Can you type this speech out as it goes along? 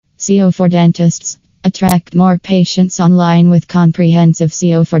SEO for dentists. Attract more patients online with comprehensive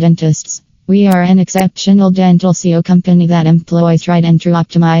SEO for dentists. We are an exceptional dental SEO company that employs tried and true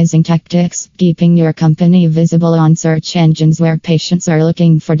optimizing tactics, keeping your company visible on search engines where patients are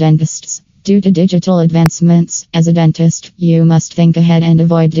looking for dentists. Due to digital advancements, as a dentist, you must think ahead and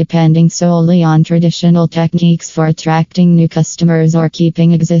avoid depending solely on traditional techniques for attracting new customers or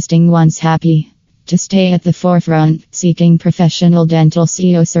keeping existing ones happy. To stay at the forefront, seeking professional dental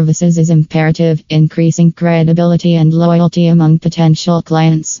SEO services is imperative, increasing credibility and loyalty among potential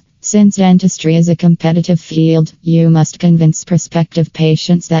clients. Since dentistry is a competitive field, you must convince prospective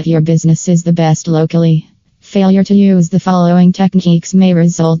patients that your business is the best locally. Failure to use the following techniques may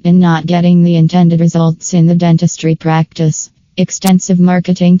result in not getting the intended results in the dentistry practice. Extensive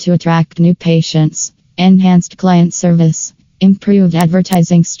marketing to attract new patients. Enhanced client service. Improved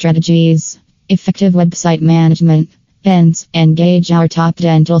advertising strategies. Effective website management. Hence, engage our top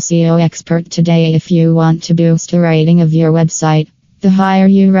dental SEO expert today if you want to boost the rating of your website. The higher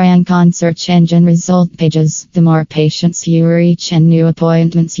you rank on search engine result pages, the more patients you reach and new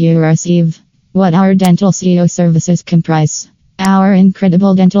appointments you receive. What our dental SEO services comprise. Our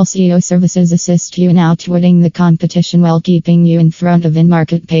incredible dental SEO services assist you in outwitting the competition while keeping you in front of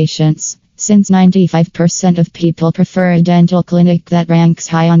in-market patients. Since 95% of people prefer a dental clinic that ranks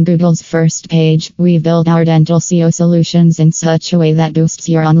high on Google's first page, we build our dental SEO solutions in such a way that boosts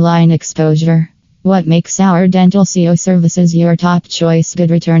your online exposure. What makes our dental SEO services your top choice?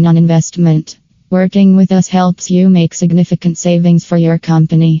 Good return on investment. Working with us helps you make significant savings for your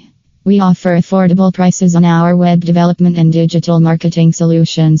company. We offer affordable prices on our web development and digital marketing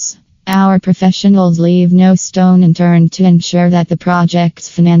solutions. Our professionals leave no stone unturned to ensure that the project's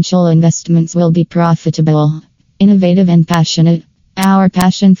financial investments will be profitable. Innovative and passionate. Our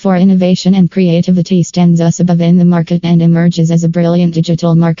passion for innovation and creativity stands us above in the market and emerges as a brilliant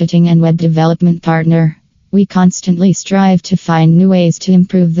digital marketing and web development partner. We constantly strive to find new ways to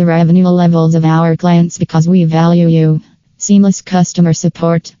improve the revenue levels of our clients because we value you. Seamless customer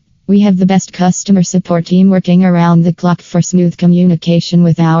support. We have the best customer support team working around the clock for smooth communication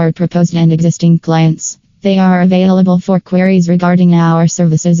with our proposed and existing clients. They are available for queries regarding our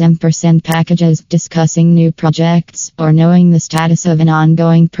services and packages, discussing new projects, or knowing the status of an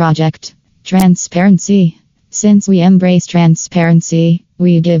ongoing project. Transparency. Since we embrace transparency,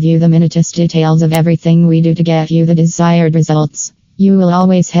 we give you the minutest details of everything we do to get you the desired results. You will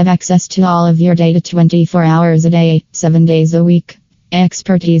always have access to all of your data 24 hours a day, 7 days a week.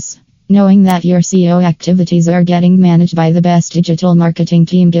 Expertise. Knowing that your SEO activities are getting managed by the best digital marketing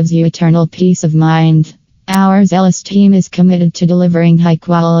team gives you eternal peace of mind. Our zealous team is committed to delivering high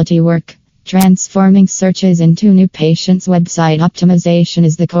quality work. Transforming searches into new patients. Website optimization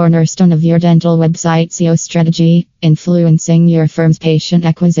is the cornerstone of your dental website SEO strategy, influencing your firm's patient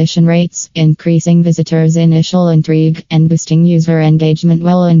acquisition rates, increasing visitors' initial intrigue, and boosting user engagement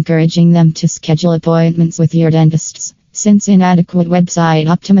while encouraging them to schedule appointments with your dentists. Since inadequate website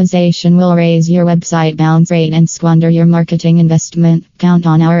optimization will raise your website bounce rate and squander your marketing investment, count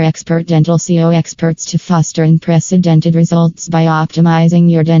on our expert dental SEO experts to foster unprecedented results by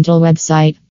optimizing your dental website.